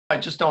I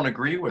just don't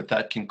agree with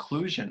that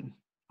conclusion.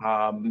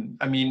 I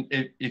mean,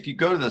 if you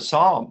go to the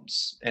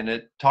Psalms and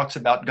it talks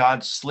about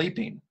God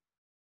sleeping,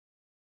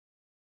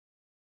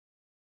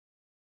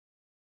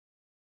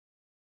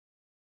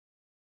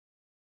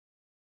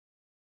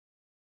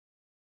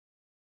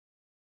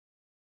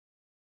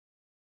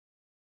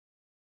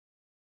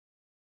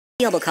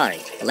 al-Bukhari,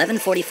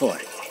 1144.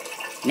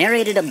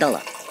 Narrated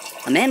Abdullah.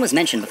 A man was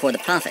mentioned before the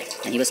Prophet,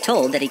 and he was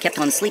told that he kept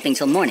on sleeping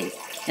till morning,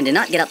 and did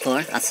not get up for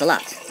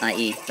as-salat,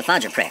 i.e. the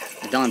Fajr prayer,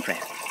 the dawn prayer.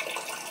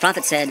 The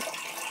Prophet said,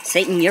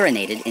 Satan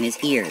urinated in his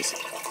ears.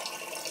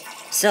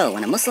 So,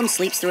 when a Muslim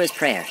sleeps through his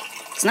prayer,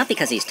 it's not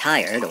because he's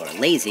tired, or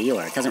lazy,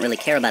 or doesn't really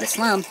care about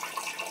Islam,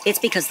 it's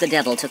because the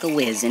devil took a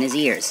whiz in his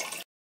ears.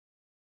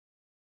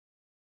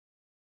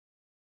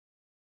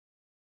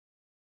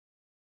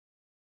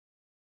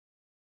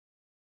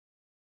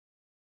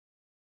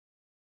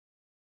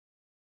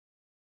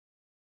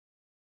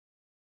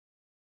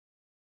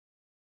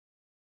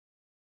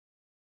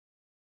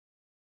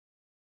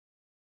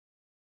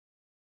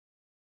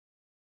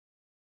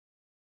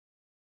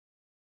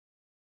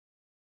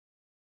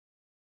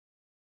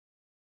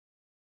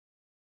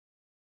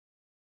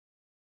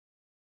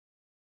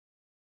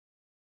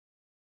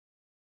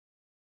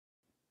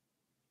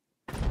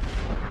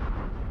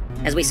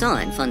 As we saw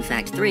in Fun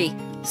Fact 3,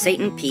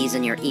 Satan pees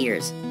in your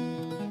ears.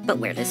 But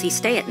where does he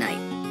stay at night?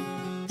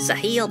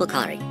 Sahih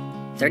al-Bukhari,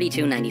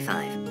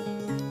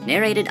 3295.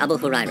 Narrated Abu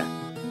Huraira.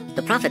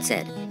 The Prophet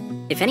said,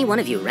 If any one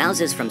of you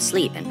rouses from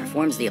sleep and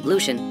performs the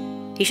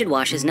ablution, he should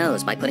wash his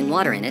nose by putting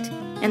water in it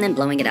and then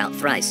blowing it out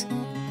thrice,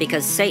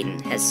 because Satan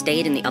has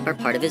stayed in the upper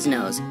part of his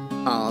nose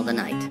all the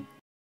night.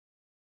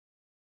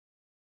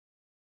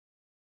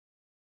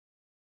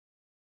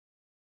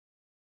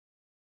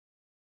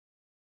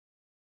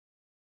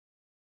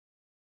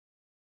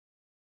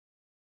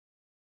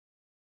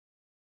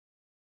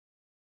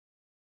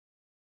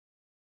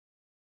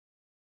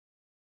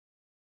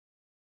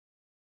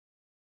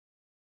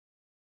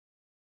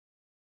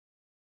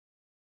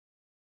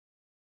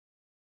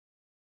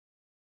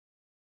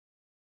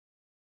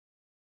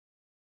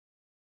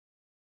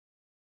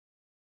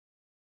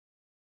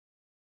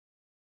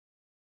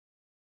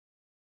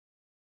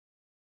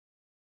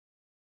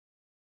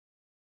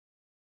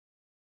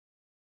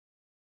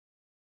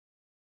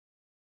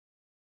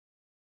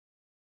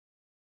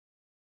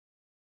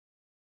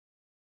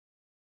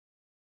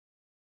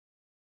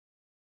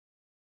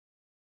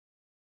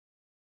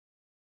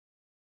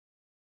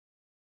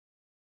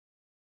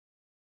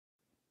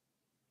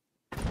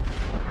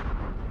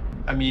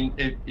 I mean,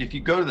 if you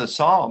go to the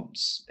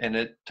Psalms and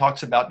it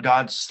talks about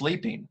God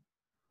sleeping,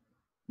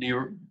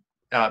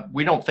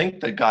 we don't think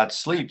that God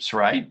sleeps,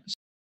 right?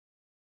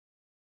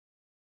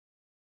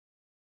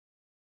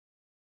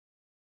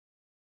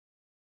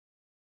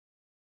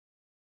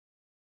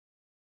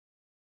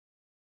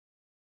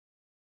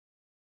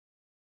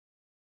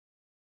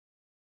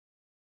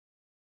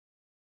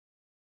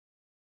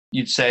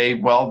 You'd say,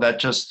 well,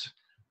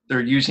 they're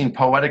using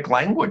poetic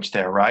language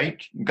there,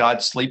 right?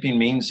 God sleeping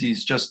means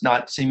he's just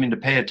not seeming to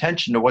pay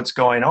attention to what's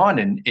going on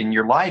in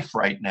your life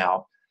right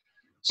now.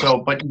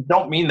 So, but you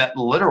don't mean that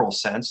in literal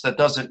sense. That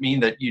doesn't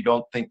mean that you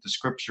don't think the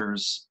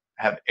scriptures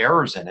have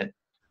errors in it.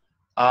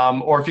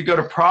 Or if you go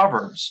to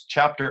Proverbs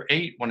chapter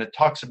 8, when it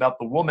talks about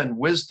the woman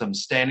wisdom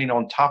standing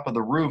on top of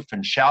the roof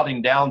and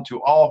shouting down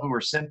to all who are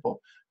simple,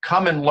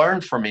 come and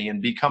learn from me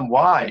and become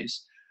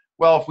wise.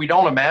 Well, if we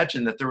don't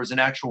imagine that there was an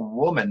actual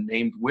woman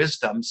named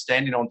Wisdom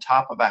standing on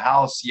top of a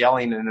house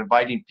yelling and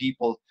inviting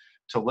people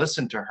to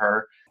listen to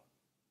her,